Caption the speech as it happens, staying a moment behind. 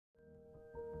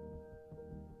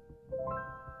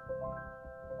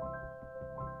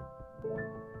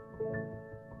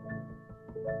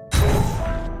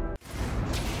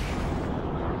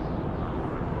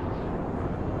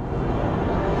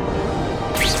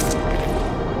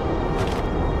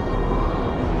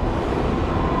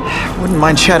Wouldn't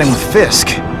mind chatting with Fisk,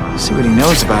 see what he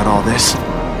knows about all this.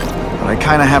 But I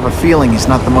kinda have a feeling he's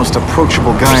not the most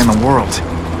approachable guy in the world.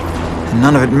 And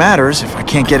none of it matters if I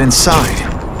can't get inside.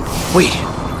 Wait,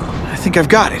 I think I've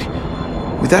got it.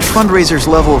 With that fundraiser's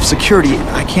level of security,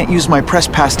 I can't use my press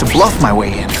pass to bluff my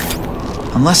way in.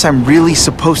 Unless I'm really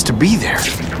supposed to be there.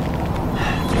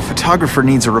 But a photographer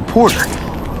needs a reporter,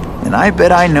 and I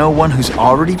bet I know one who's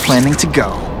already planning to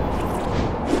go.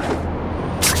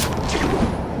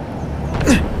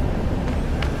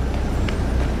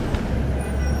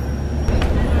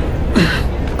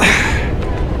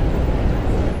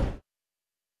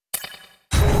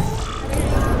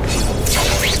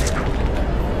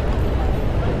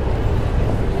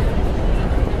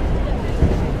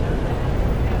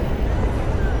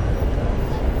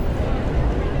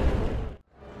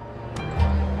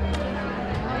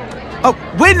 Oh,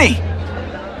 Whitney!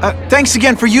 Thanks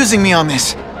again for using me on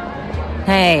this.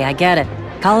 Hey, I get it.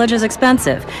 College is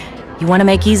expensive. You want to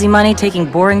make easy money taking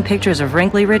boring pictures of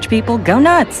wrinkly rich people? Go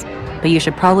nuts! But you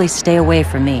should probably stay away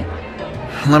from me.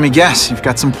 Let me guess, you've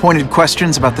got some pointed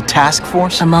questions about the task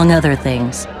force? Among other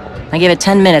things. I give it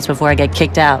 10 minutes before I get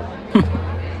kicked out.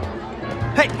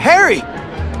 Hey, Harry!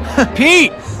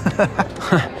 Pete!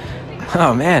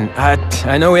 Oh man,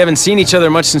 I know we haven't seen each other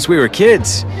much since we were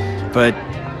kids, but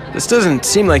this doesn't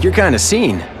seem like your kind of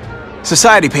scene.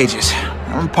 Society pages.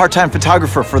 I'm a part-time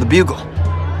photographer for the Bugle.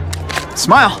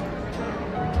 Smile.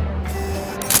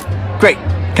 Great,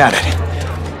 got it.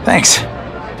 Thanks.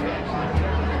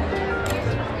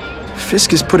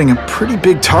 Fisk is putting a pretty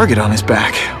big target on his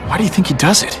back. Why do you think he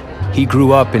does it? He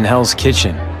grew up in Hell's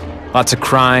Kitchen. Lots of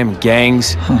crime,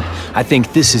 gangs. I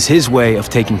think this is his way of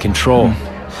taking control.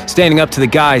 Standing up to the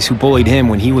guys who bullied him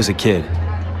when he was a kid.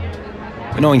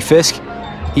 But knowing Fisk,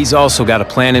 he's also got a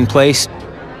plan in place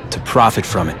to profit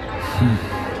from it.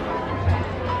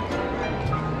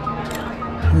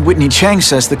 Whitney Chang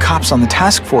says the cops on the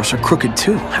task force are crooked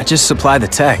too. I just supply the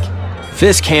tech.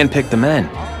 Fisk handpicked the men.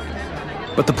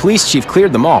 But the police chief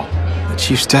cleared them all. The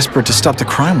chief's desperate to stop the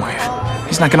crime wave.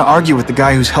 He's not gonna argue with the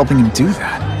guy who's helping him do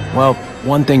that. Well,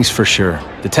 one thing's for sure.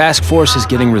 The task force is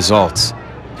getting results.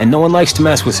 And no one likes to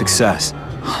mess with success.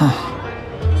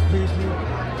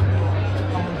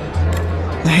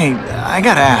 Hey, I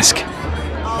gotta ask.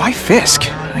 Why Fisk?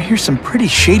 I hear some pretty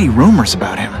shady rumors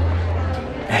about him.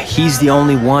 He's the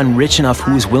only one rich enough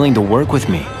who is willing to work with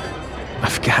me.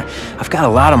 I've got a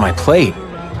lot on my plate.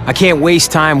 I can't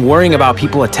waste time worrying about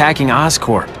people attacking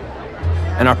Oscorp.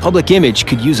 And our public image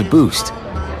could use a boost.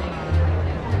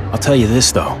 I'll tell you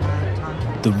this though.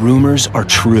 The rumors are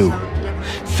true.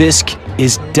 Fisk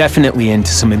is definitely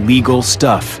into some illegal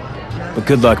stuff. But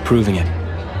good luck proving it.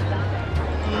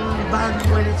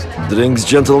 Drinks,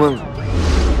 gentlemen.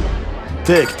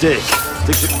 Take.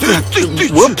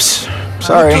 Whoops.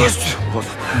 Sorry.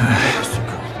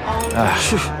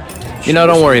 You know,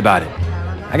 don't worry about it.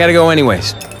 I gotta go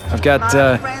anyways. I've got,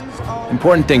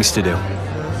 important things to do.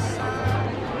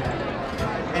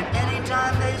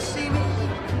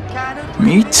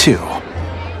 Me too.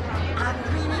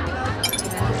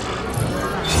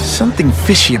 Something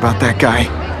fishy about that guy.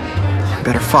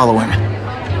 Better follow him.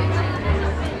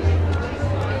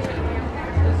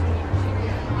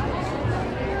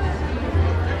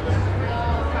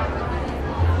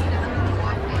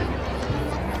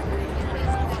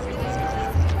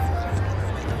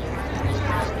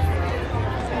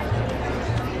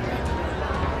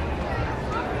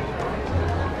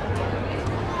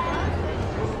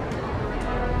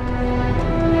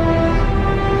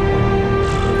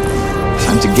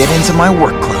 To get into my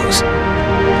work clothes.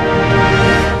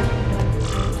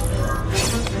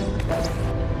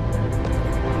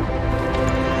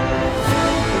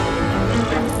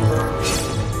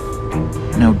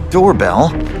 No doorbell.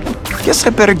 Guess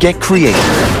I better get creative.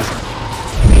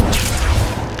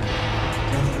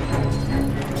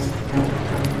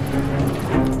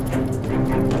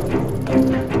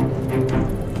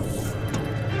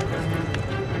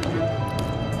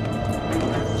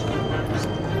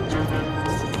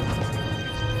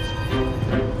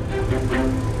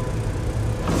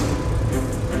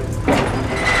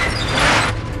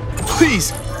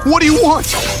 Please, what do you want?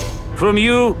 From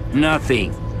you,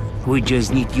 nothing. We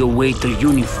just need your waiter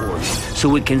uniform so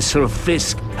we can serve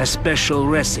Fisk a special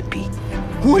recipe.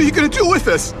 What are you gonna do with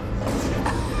us?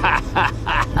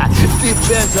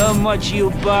 Depends how much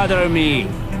you bother me.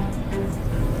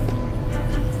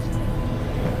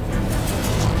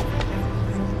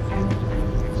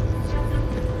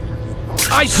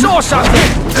 I saw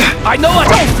something! I know it!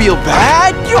 Don't feel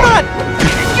bad! You're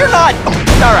not...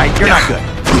 Alright, you're not good.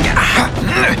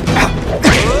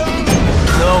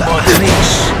 No more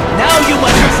tricks. Now you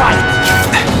must fight!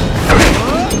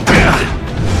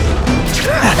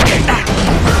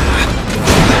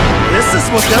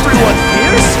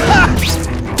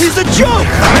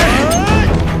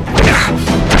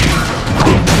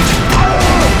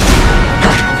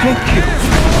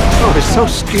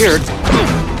 so scared.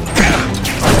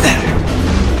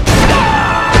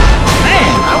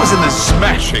 Man, I was in the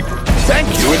Smashing. Thank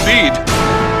you indeed.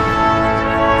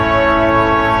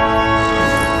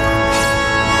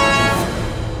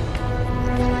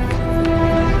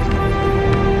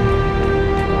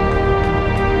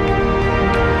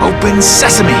 Open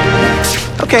sesame!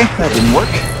 Okay, that didn't work.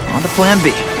 On to plan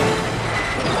B.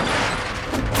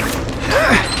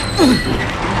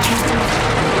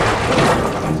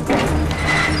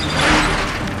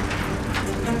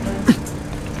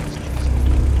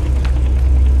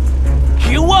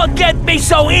 You won't get me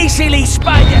so easily,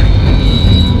 Spider!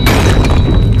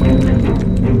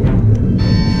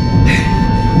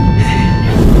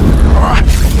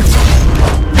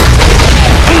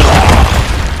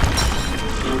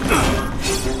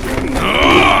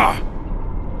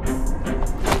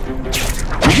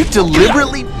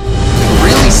 Deliberately,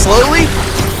 really slowly?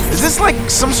 Is this like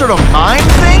some sort of mind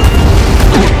thing?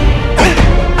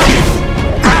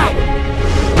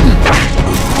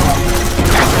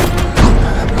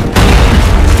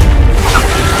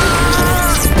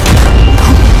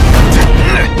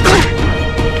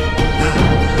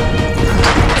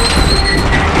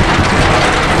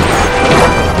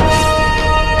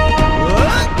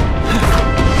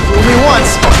 Fool me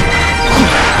once.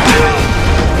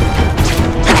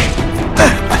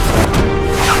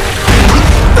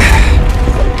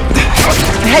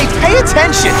 Hey, pay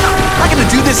attention! I'm not gonna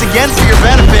do this again for your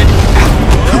benefit.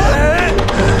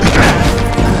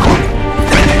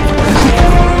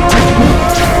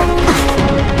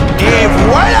 Et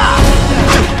voila!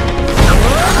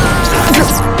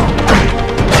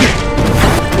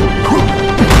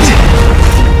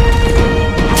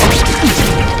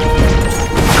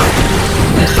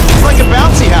 It's like a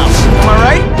bouncy house, am I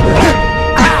right?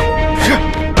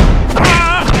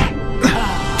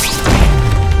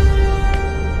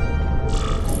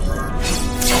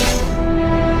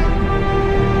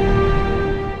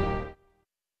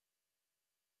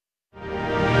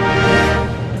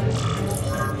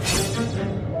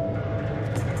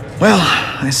 Well,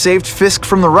 I saved Fisk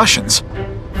from the Russians.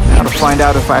 Now to find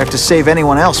out if I have to save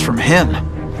anyone else from him.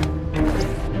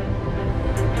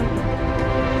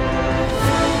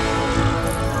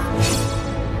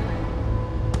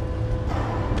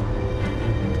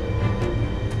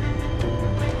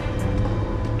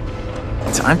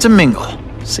 Time to mingle.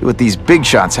 See what these big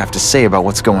shots have to say about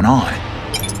what's going on.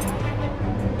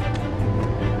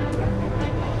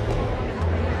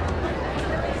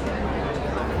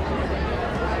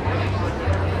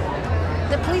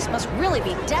 The police must really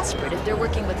be desperate if they're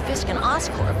working with Fisk and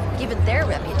Oscorp, given their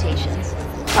reputations.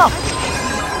 Oh,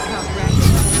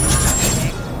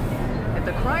 If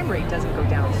the crime rate doesn't go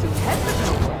down soon, head for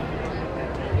trouble.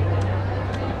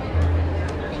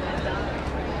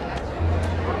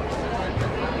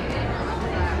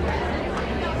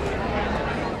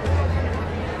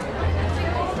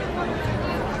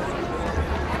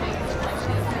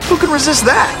 who can resist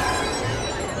that?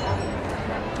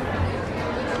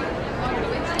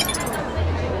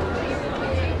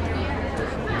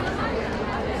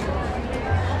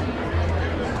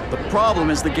 The problem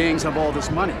is the gangs have all this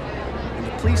money, and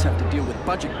the police have to deal with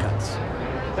budget cuts.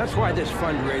 That's why this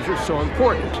fundraiser's so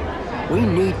important. We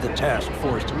need the task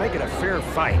force to make it a fair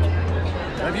fight.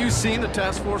 Have you seen the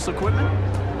task force equipment?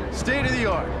 State of the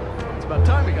art. It's about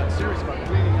time we got serious about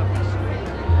cleaning up this.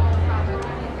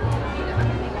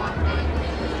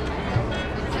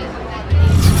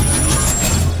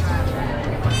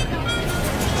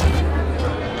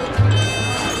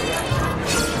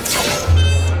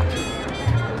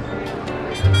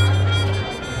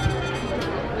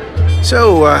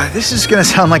 So, this is gonna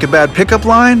sound like a bad pickup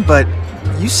line, but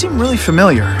you seem really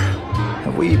familiar.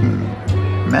 Have we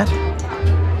met?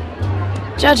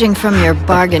 Judging from your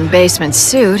bargain basement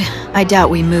suit, I doubt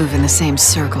we move in the same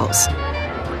circles.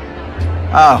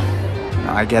 Oh,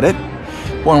 I get it.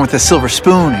 One with a silver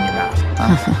spoon in your mouth.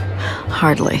 Huh?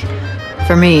 Hardly.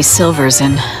 For me, silver's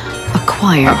an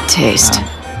acquired taste.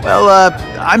 Well,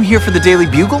 I'm here for the Daily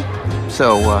Bugle,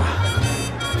 so,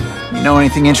 you know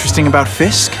anything interesting about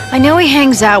Fisk? I know he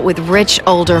hangs out with rich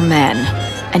older men,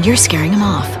 and you're scaring him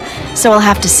off, so I'll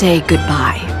have to say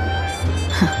goodbye.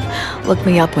 Look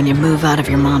me up when you move out of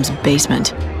your mom's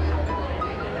basement.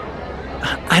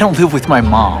 I don't live with my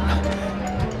mom.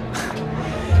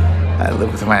 I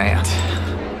live with my aunt.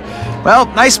 Well,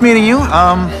 nice meeting you.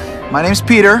 My name's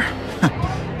Peter.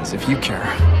 As if you care.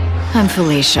 I'm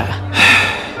Felicia.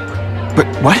 But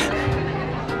what?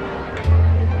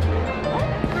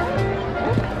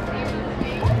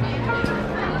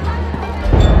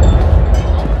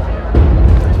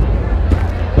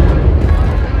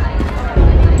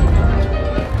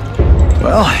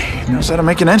 knows how to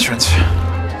make an entrance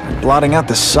by blotting out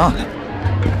the sun.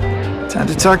 Time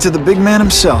to talk to the big man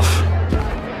himself.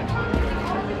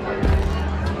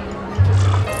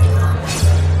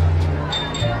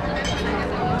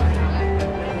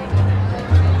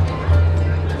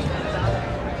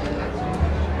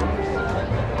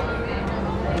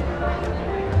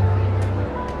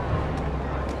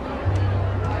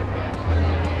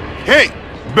 Hey!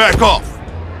 Back off!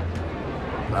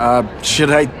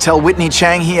 Should I tell Whitney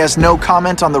Chang he has no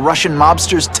comment on the Russian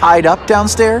mobsters tied up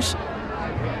downstairs?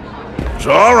 It's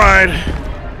all right.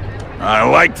 I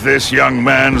like this young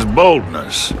man's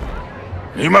boldness.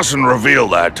 He mustn't reveal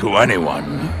that to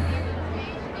anyone.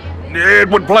 It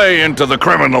would play into the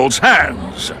criminals'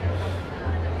 hands.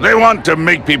 They want to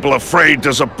make people afraid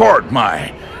to support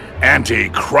my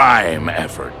anti-crime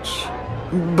efforts.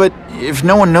 But if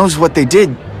no one knows what they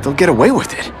did, they'll get away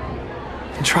with it.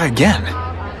 And try again.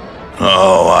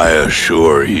 Oh, I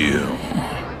assure you,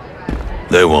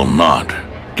 they will not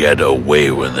get away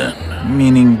with it.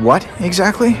 Meaning what,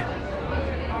 exactly?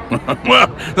 Well,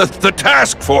 the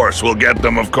task force will get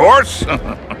them, of course.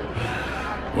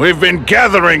 We've been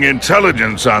gathering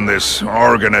intelligence on this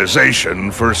organization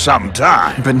for some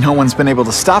time. But no one's been able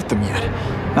to stop them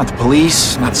yet. Not the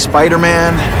police, not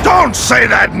Spider-Man. Don't say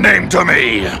that name to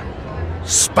me!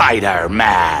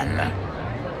 Spider-Man.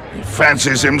 He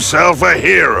fancies himself a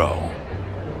hero.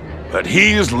 But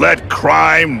he's let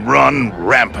crime run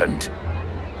rampant.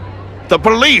 The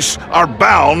police are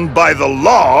bound by the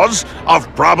laws of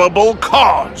probable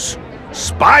cause.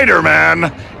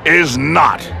 Spider-Man is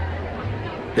not.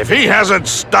 If he hasn't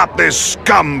stopped this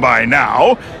scum by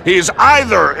now, he's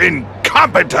either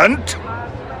incompetent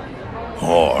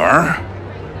or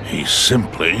he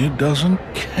simply doesn't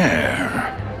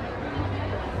care.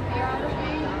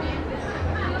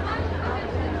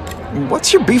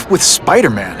 What's your beef with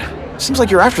Spider-Man? Seems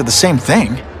like you're after the same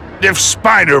thing. If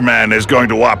Spider-Man is going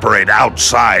to operate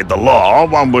outside the law,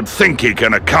 one would think he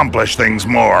can accomplish things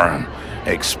more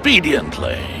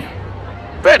expediently.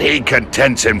 But he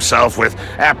contents himself with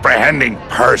apprehending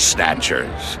purse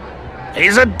snatchers.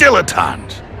 He's a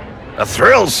dilettante, a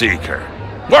thrill seeker,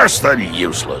 worse than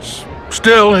useless.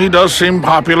 Still, he does seem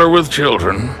popular with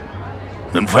children.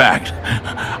 In fact,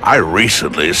 I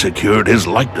recently secured his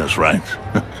likeness rights.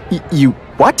 You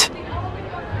what?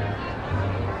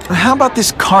 How about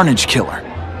this Carnage killer?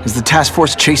 Is the task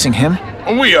force chasing him?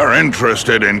 We are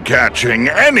interested in catching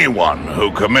anyone who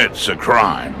commits a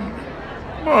crime.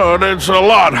 But it's a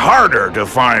lot harder to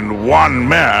find one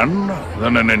man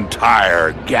than an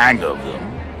entire gang of them.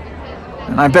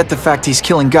 And I bet the fact he's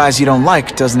killing guys you don't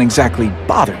like doesn't exactly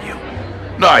bother you.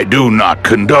 I do not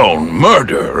condone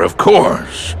murder, of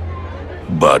course.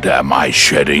 But am I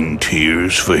shedding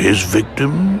tears for his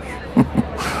victims?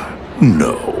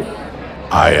 No,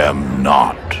 I am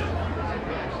not.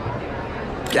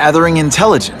 Gathering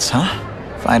intelligence, huh?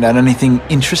 Find out anything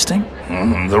interesting?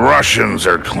 The Russians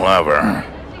are clever.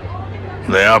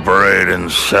 They operate in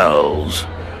cells,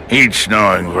 each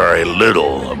knowing very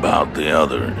little about the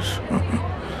others.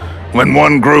 When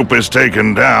one group is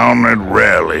taken down, it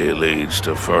rarely leads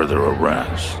to further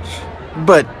arrests.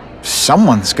 But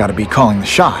someone's got to be calling the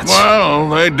shots. Well,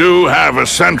 they do have a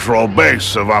central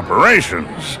base of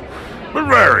operations, but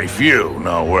very few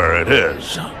know where it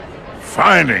is.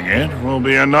 Finding it will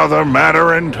be another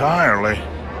matter entirely.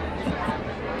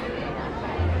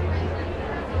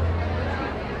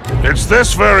 It's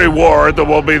this very war that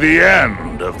will be the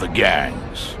end of the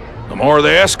gangs. The more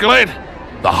they escalate,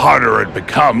 the harder it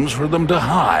becomes for them to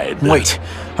hide. Wait,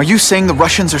 are you saying the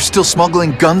Russians are still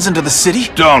smuggling guns into the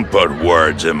city? Don't put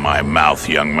words in my mouth,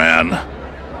 young man.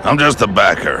 I'm just a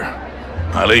backer.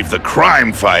 I leave the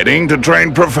crime fighting to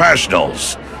trained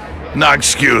professionals. Now,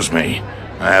 excuse me.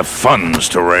 I have funds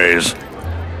to raise.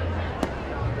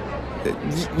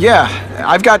 Yeah,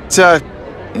 I've got,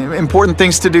 important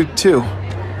things to do, too.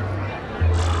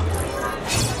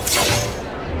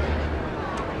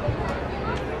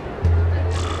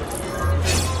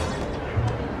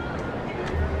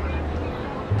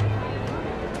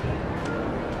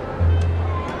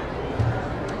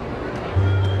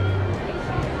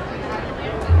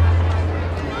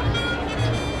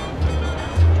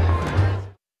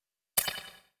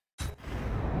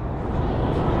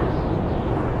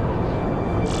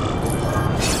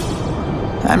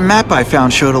 That map I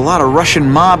found showed a lot of Russian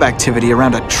mob activity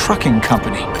around a trucking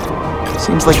company.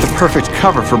 Seems like the perfect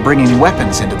cover for bringing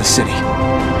weapons into the city.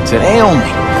 Today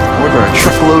only, order a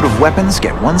truckload of weapons,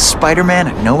 get one Spider-Man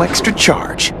at no extra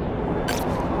charge.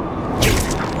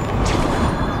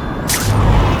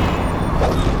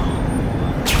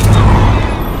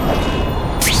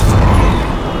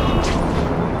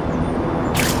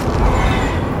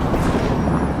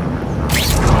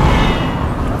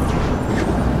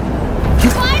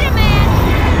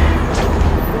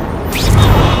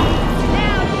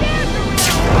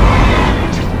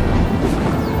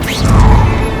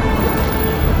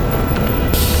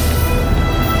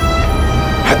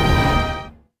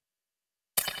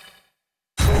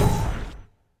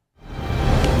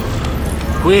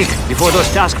 Quick, before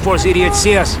those task force idiots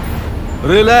see us.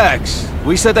 Relax.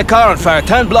 We set a car on fire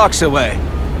 10 blocks away.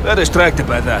 They're distracted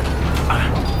by that.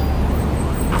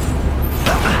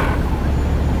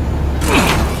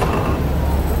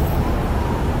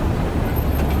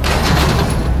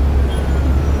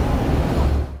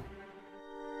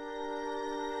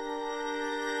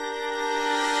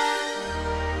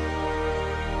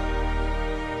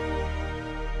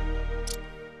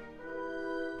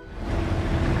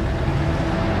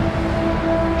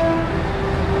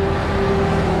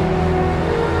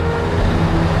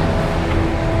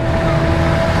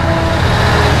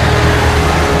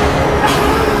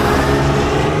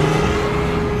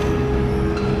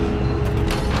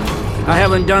 I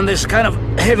haven't done this kind of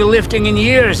heavy lifting in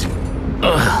years.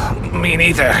 Me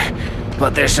neither.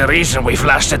 But there's a reason we've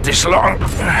lasted this long.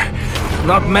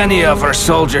 Not many of our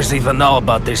soldiers even know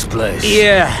about this place.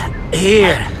 Yeah,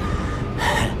 here.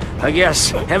 I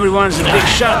guess everyone's a big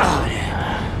shot.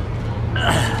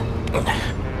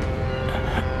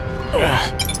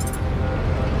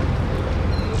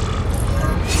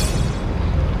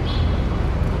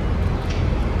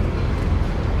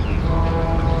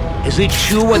 Is it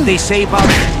true what they say about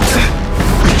it?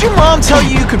 Did your mom tell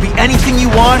you you could be anything you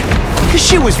want? Because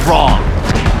she was wrong.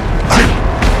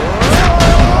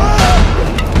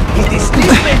 It is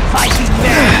different fighting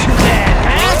man to man,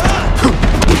 huh?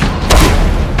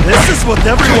 This is what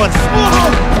everyone's...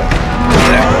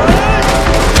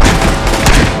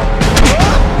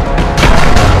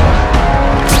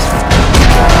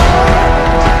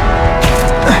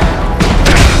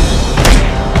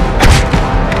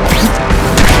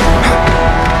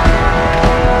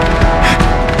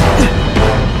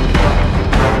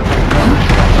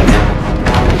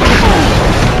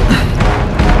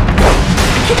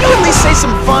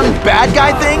 Some fun bad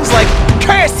guy things like,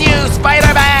 "Curse you,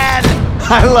 Spider-Man!"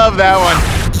 I love that one.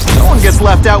 No one gets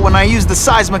left out when I use the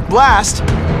seismic blast.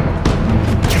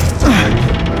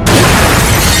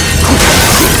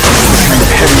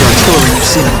 Heavy artillery you've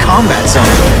seen in combat zone.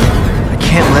 I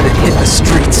can't let it hit the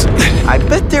streets. I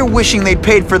bet they're wishing they'd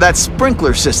paid for that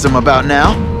sprinkler system about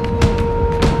now.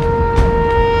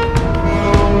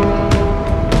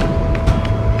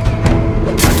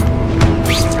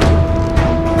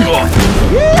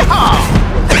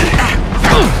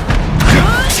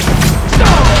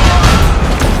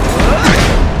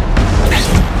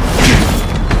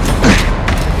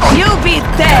 You'll be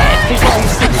dead!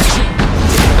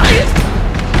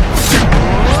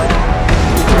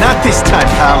 Not this time,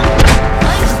 pal.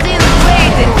 I'm still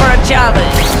waiting for a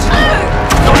challenge.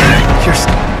 You're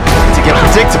starting to get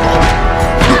predictable.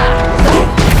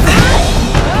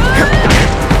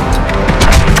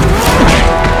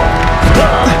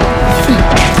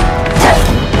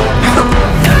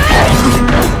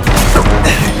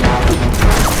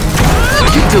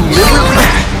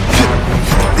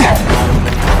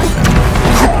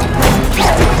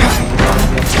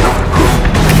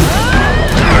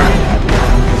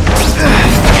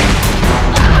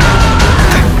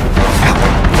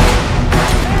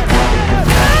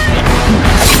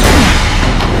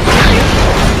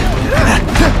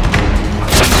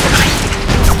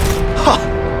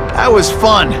 That was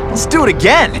fun. Let's do it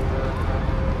again.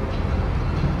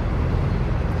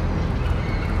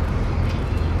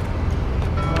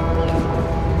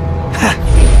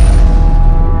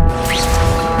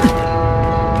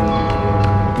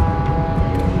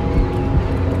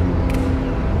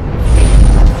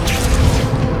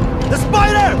 The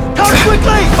spider! Come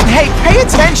quickly! Hey, pay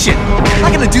attention! I'm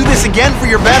not gonna do this again for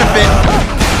your benefit.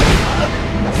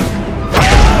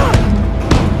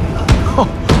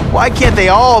 Why can't they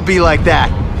all be like that?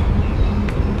 If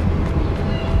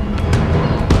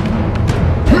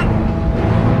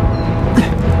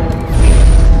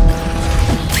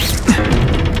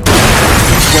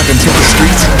weapons hit the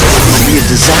streets, it'll be a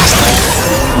disaster.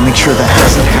 I'll make sure that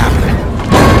doesn't happen.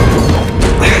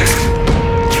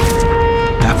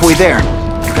 Halfway there.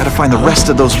 Gotta find the rest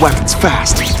of those weapons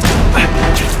fast.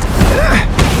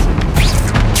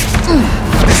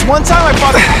 This one time I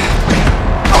fought a...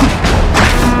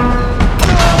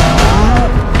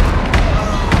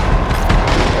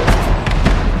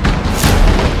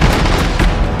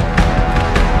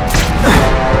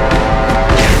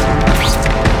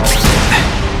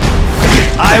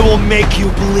 I will make you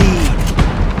bleed.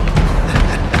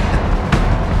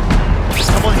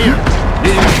 Someone here.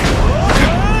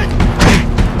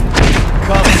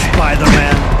 Come,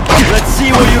 Spider-Man. Let's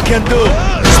see what you can do.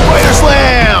 Spider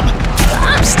Slam!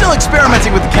 I'm still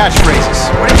experimenting with the catchphrases.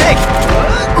 What do you think?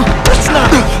 That's not...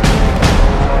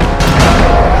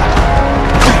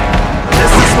 This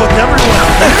is what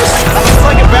everyone thinks. It's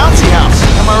like a bouncy house.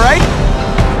 Am I right?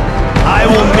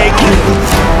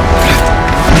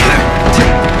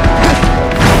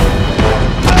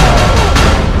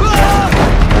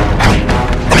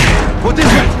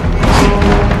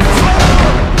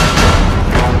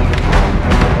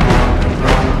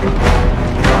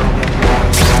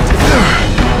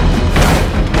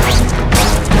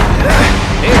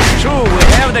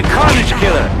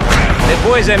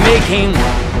 boys are making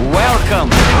welcome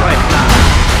right now.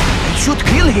 We should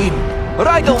kill him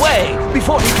right away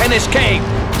before he can escape.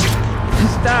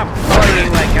 Stop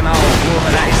worrying like an old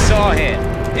woman. I saw him.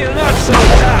 He's not so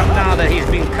tough now that he's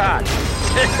been caught.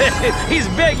 He's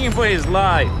begging for his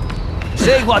life.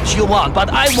 Say what you want, but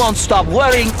I won't stop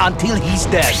worrying until he's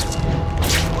dead.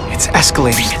 It's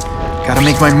escalating. Gotta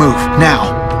make my move,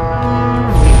 now.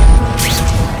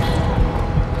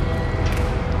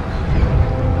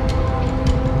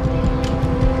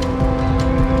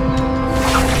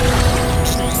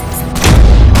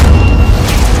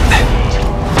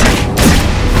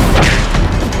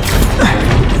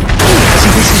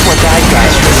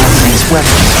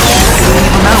 Weapons.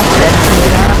 Leave them out, Red.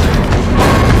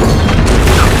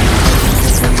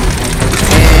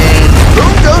 And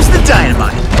boom goes the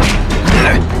dynamite.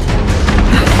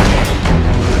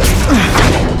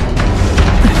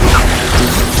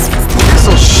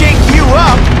 This'll shake you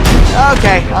up.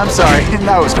 Okay, I'm sorry.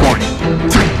 That was corny.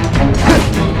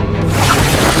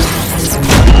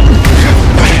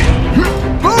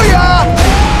 Booyah!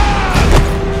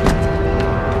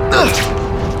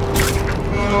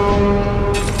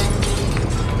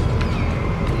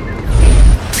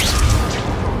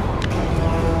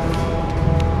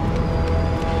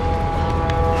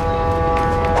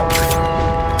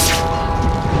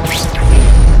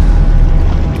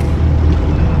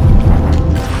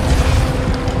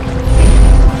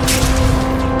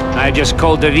 I just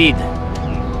called David.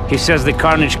 He says the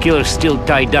Carnage Killer's still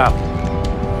tied up.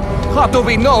 How do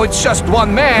we know it's just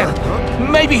one man?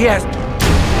 Maybe he has...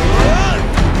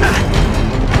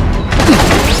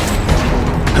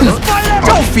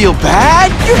 Don't feel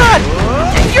bad!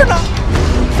 You're not...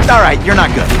 Alright, you're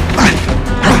not good.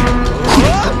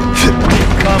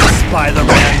 Come,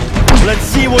 Spider-Man. Let's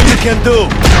see what you can do.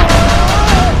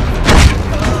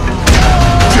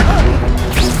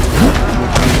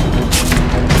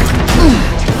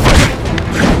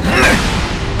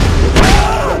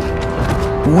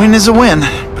 A win is a win,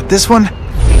 but this one...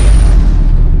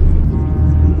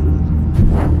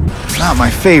 not my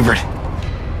favorite.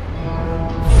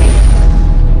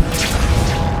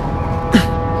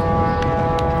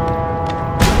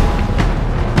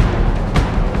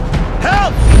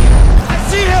 Help! I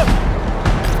see him!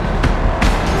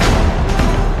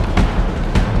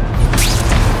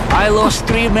 I lost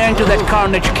 3 men to that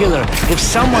Carnage Killer. If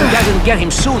someone doesn't get him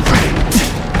soon...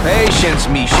 Patience,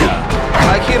 Misha.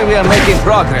 I hear we are making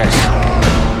progress.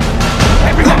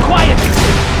 Everyone quiet!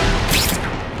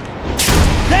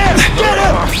 There! Get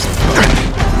him!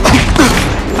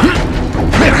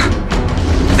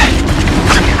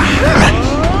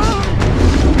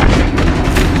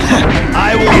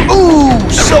 I will... Ooh,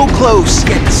 so close,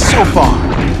 yet so far.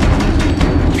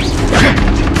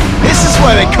 This is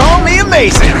why they call me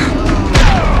amazing.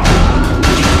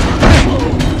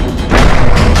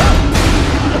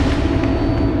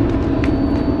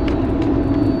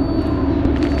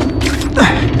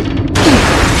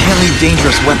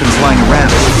 Dangerous weapons lying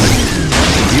around.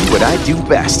 I do what I do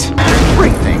best.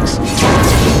 Break things.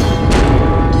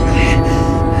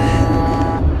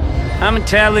 I'm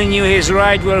telling you, he's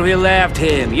right where we left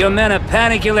him. Your men are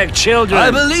panicking like children. I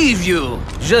believe you.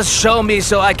 Just show me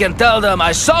so I can tell them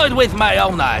I saw it with my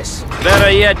own eyes.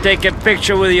 Better yet, take a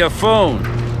picture with your phone.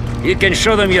 You can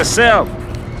show them yourself.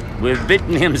 We've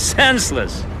beaten him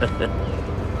senseless.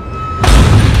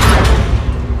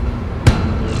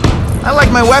 I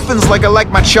like my weapons like I like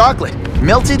my chocolate.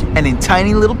 Melted and in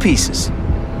tiny little pieces.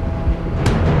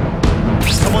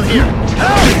 Someone here.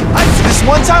 This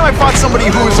one time I fought somebody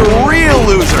who was a real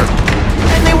loser.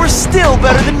 And they were still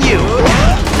better than you.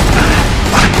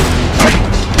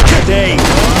 They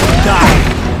die.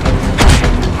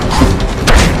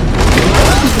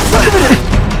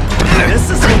 This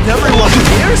is what everyone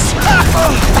hears?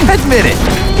 Admit it.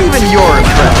 Even you're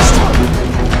impressed.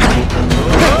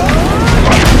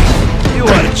 You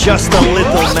are just a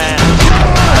little man.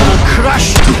 I will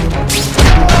crush you.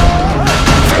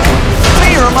 Me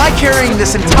or am I carrying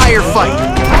this entire fight?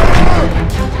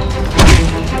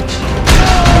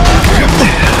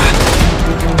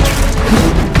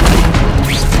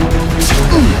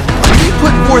 You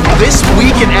put forth this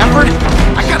week and effort?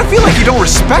 I kinda feel like you don't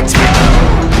respect me.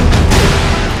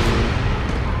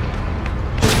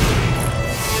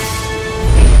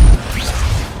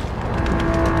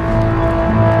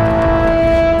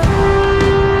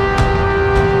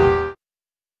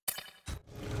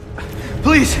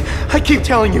 Please, I keep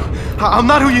telling you, I'm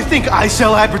not who you think. I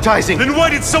sell advertising. Then why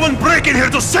did someone break in here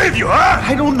to save you, huh?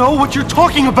 I don't know what you're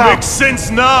talking about. Makes sense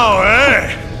now,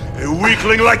 eh? A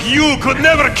weakling like you could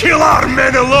never kill our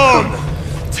men alone.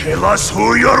 Tell us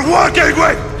who you're working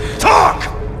with! Talk!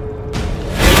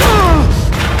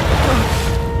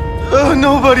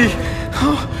 Nobody.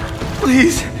 Oh,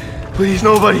 please. Please,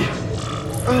 nobody.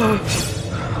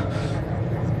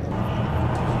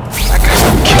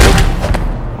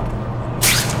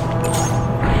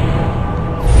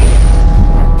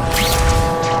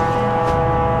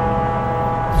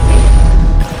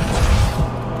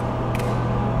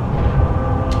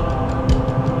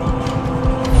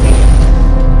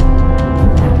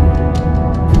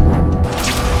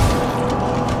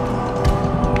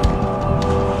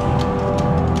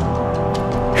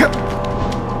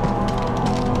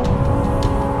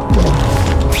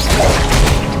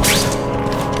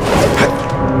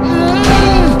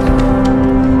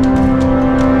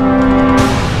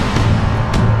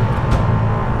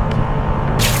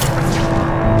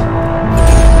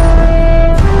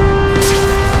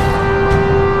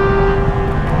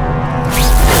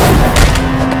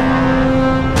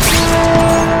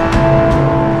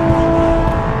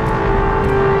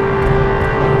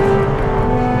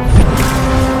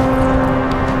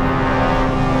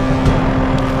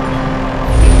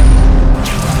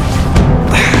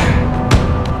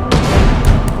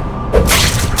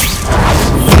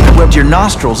 Your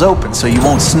nostrils open so you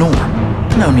won't snore.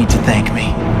 No need to thank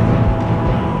me.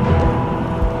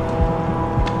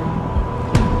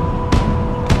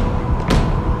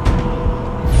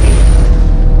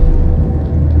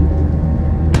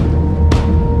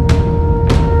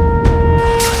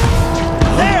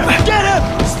 There! Get him!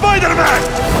 Spider-Man!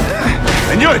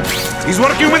 I knew it! He's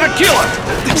working with a killer!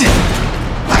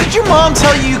 Did your mom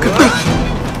tell you you could be...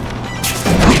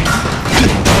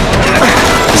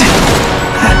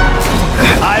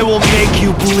 I will make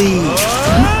you bleed.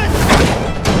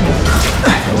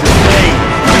 Today,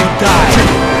 you die.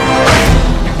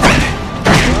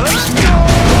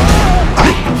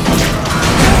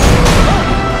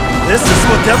 This is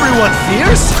what everyone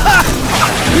fears?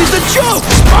 He's a joke!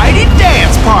 Spidey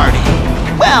dance party!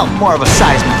 Well, more of a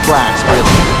seismic blast,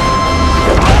 really.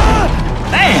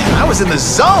 Man, I was in the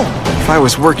zone! If I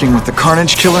was working with the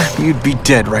Carnage Killer, you'd be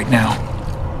dead right now.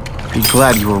 Be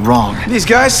glad you were wrong. These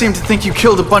guys seem to think you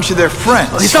killed a bunch of their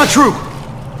friends. It's not true.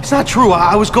 It's not true.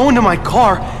 I was going to my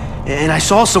car, and I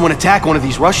saw someone attack one of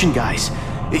these Russian guys.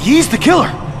 He's the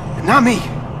killer, not me.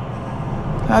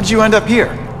 How'd you end up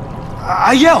here?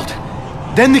 I yelled.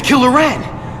 Then the killer ran.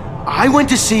 I went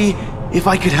to see if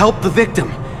I could help the victim.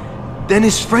 Then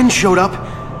his friend showed up.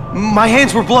 My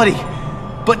hands were bloody.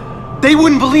 But they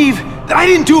wouldn't believe that I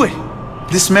didn't do it.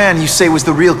 This man you say was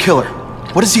the real killer.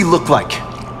 What does he look like?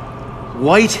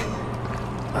 White,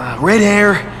 red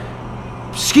hair,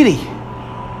 skinny,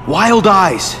 wild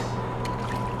eyes.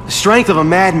 The strength of a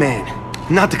madman.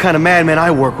 Not the kind of madman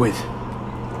I work with.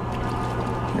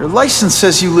 Your license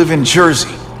says you live in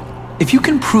Jersey. If you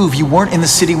can prove you weren't in the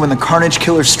city when the Carnage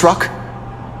Killer struck,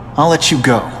 I'll let you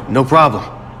go. No problem.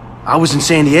 I was in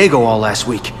San Diego all last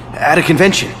week, at a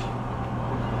convention.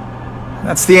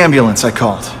 That's the ambulance I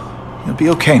called. You'll be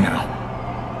okay now.